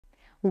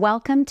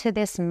Welcome to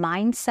this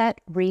Mindset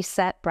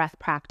Reset breath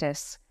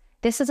practice.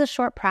 This is a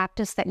short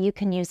practice that you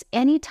can use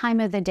any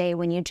time of the day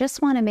when you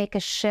just want to make a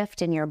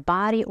shift in your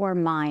body or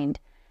mind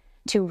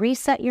to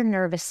reset your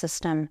nervous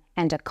system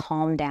and to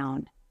calm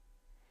down.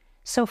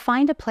 So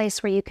find a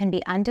place where you can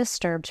be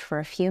undisturbed for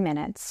a few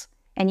minutes,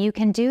 and you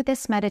can do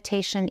this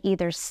meditation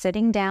either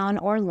sitting down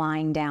or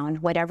lying down,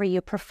 whatever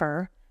you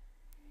prefer,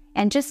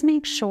 and just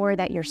make sure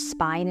that your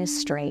spine is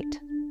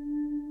straight.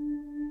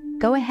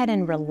 Go ahead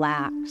and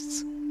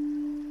relax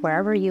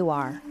wherever you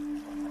are.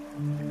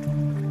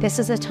 This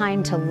is a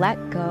time to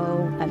let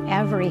go of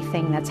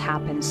everything that's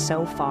happened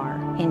so far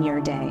in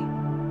your day.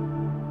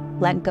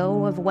 Let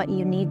go of what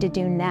you need to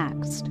do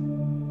next.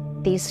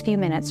 These few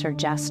minutes are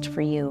just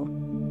for you.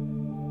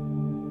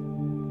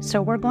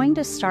 So we're going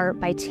to start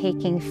by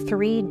taking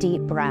 3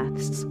 deep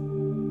breaths.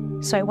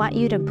 So I want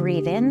you to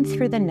breathe in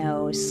through the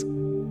nose,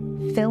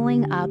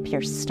 filling up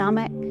your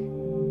stomach,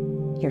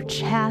 your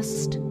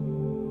chest,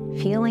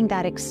 feeling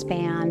that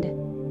expand.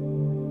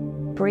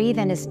 Breathe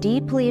in as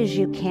deeply as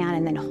you can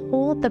and then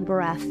hold the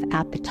breath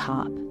at the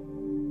top.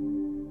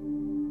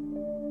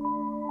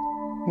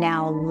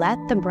 Now let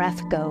the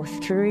breath go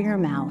through your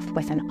mouth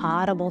with an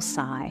audible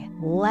sigh,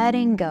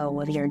 letting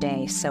go of your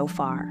day so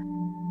far.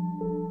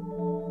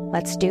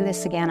 Let's do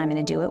this again. I'm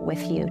going to do it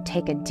with you.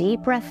 Take a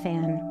deep breath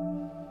in.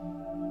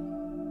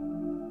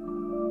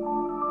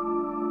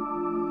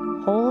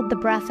 Hold the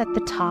breath at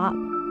the top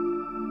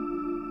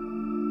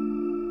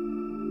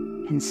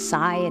and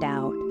sigh it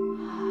out.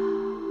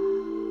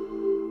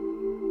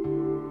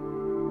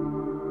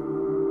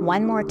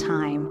 One more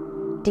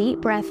time, deep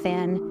breath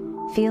in,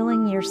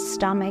 feeling your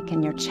stomach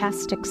and your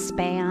chest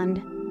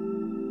expand,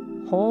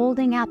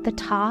 holding at the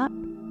top,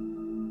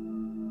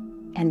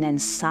 and then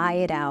sigh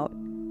it out.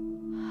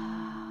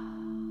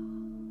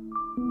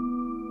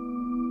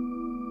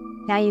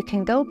 Now you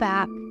can go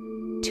back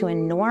to a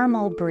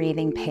normal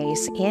breathing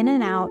pace in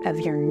and out of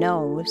your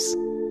nose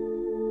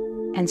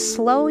and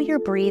slow your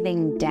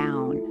breathing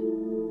down.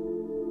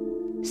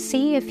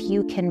 See if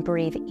you can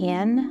breathe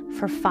in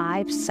for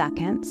 5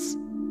 seconds.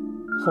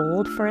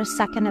 Hold for a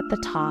second at the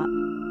top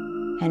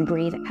and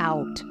breathe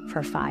out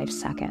for 5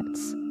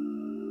 seconds.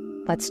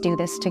 Let's do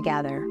this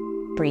together.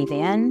 Breathe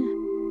in,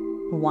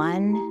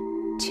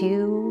 1,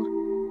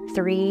 2,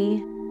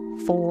 3,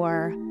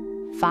 4,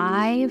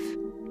 5,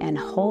 and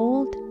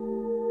hold,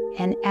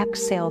 and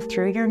exhale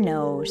through your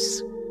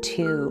nose,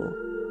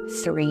 2,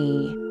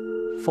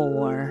 3,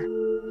 4,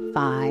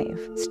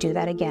 5. Let's do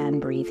that again.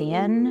 Breathe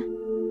in,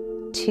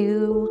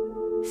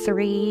 2,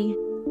 3,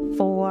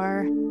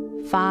 4,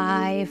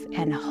 5,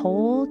 and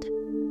hold,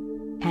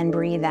 and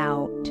breathe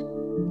out,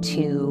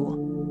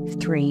 2,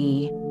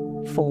 3,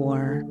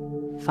 4,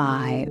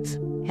 5,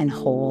 and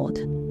hold.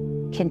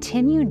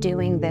 Continue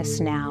doing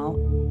this now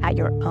at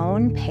your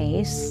own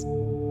pace,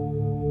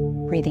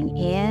 breathing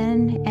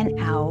in and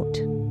out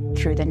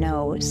through the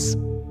nose.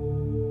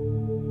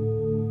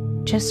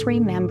 Just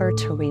remember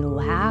to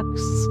relax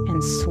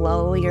and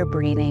slow your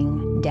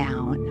breathing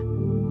down.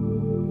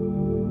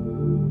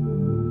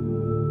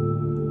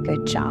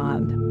 Good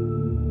job.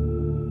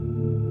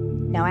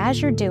 Now,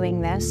 as you're doing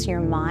this,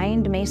 your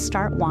mind may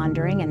start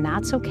wandering, and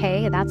that's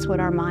okay. That's what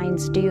our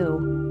minds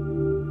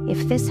do.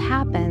 If this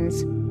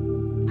happens,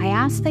 I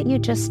ask that you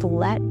just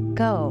let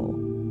go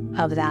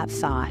of that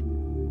thought,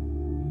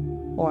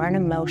 or an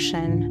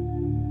emotion,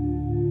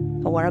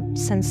 or a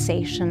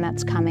sensation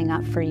that's coming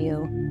up for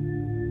you,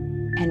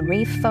 and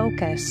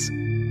refocus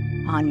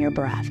on your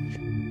breath.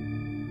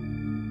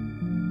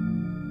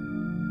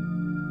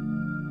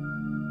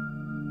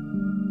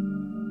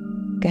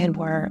 Good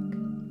work.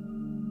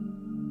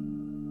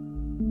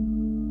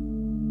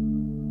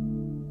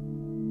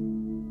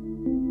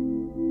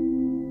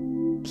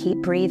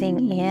 Keep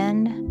breathing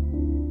in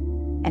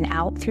and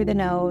out through the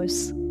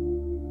nose,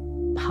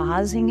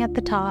 pausing at the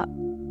top,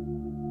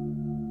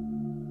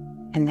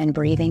 and then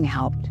breathing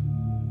out.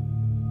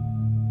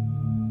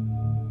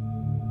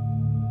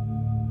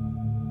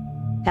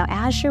 Now,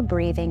 as you're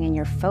breathing and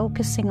you're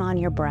focusing on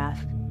your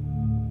breath,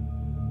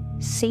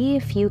 see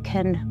if you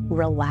can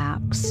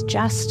relax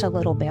just a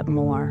little bit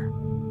more.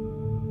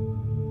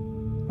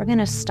 We're going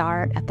to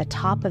start at the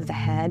top of the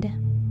head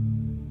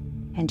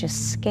and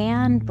just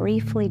scan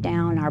briefly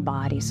down our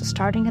body. So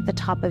starting at the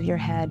top of your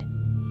head,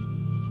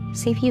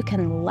 see if you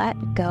can let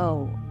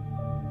go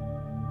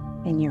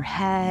in your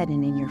head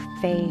and in your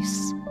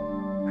face.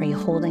 Are you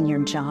holding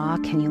your jaw?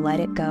 Can you let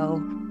it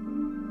go?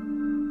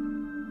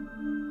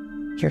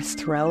 Your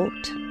throat?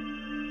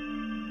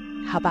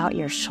 How about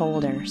your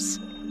shoulders?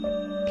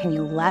 Can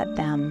you let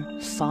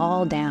them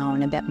fall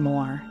down a bit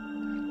more?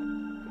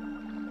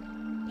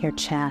 Your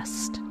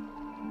chest?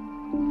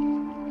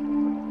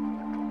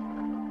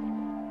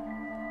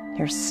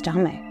 Your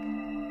stomach?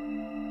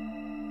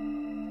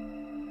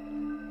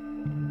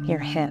 Your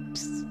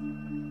hips?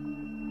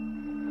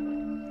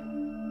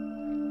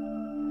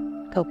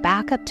 Go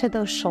back up to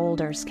those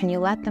shoulders. Can you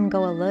let them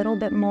go a little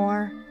bit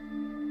more?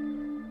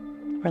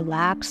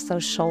 Relax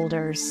those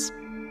shoulders.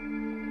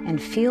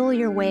 And feel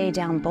your way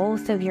down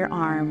both of your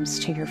arms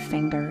to your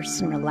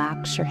fingers and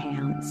relax your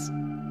hands.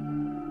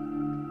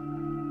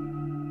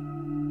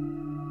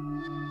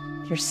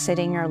 If you're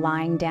sitting or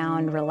lying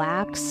down,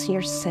 relax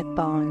your sit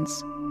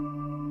bones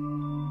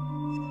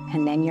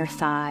and then your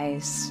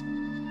thighs.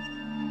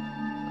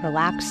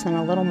 Relax them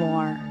a little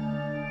more.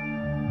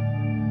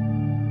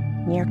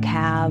 Your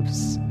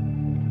calves,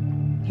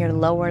 your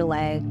lower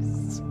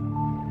legs,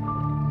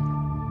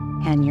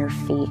 and your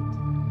feet.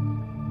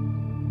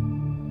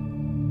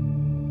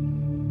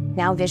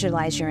 Now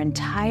visualize your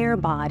entire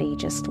body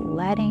just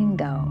letting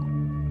go.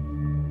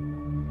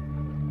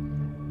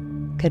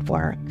 Good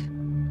work.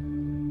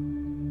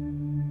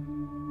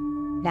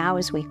 Now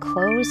as we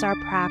close our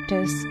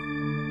practice,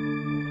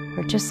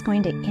 we're just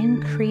going to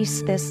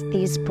increase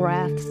these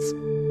breaths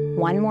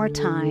one more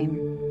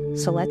time.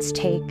 So let's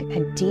take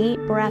a deep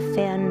breath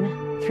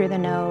in through the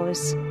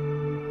nose,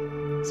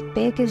 as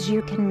big as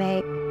you can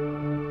make.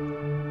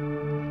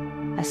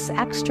 An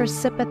extra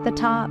sip at the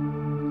top,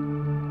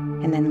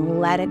 and then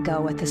let it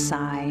go with a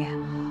sigh.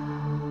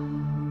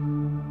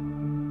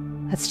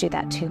 Let's do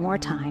that 2 more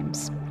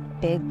times.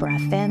 Big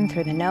breath in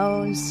through the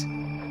nose.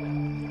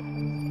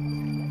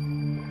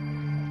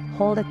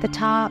 Hold at the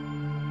top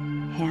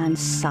and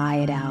sigh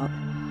it out.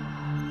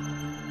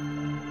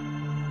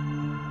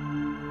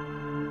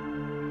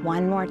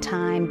 One more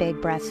time,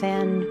 big breath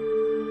in.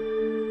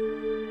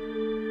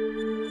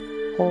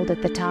 Hold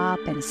at the top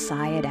and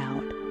sigh it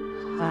out.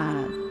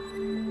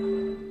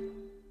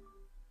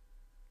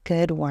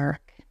 Good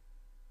work.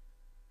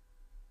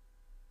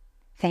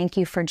 Thank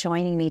you for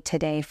joining me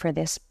today for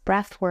this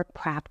breathwork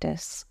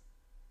practice.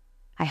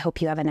 I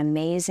hope you have an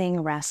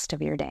amazing rest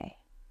of your day.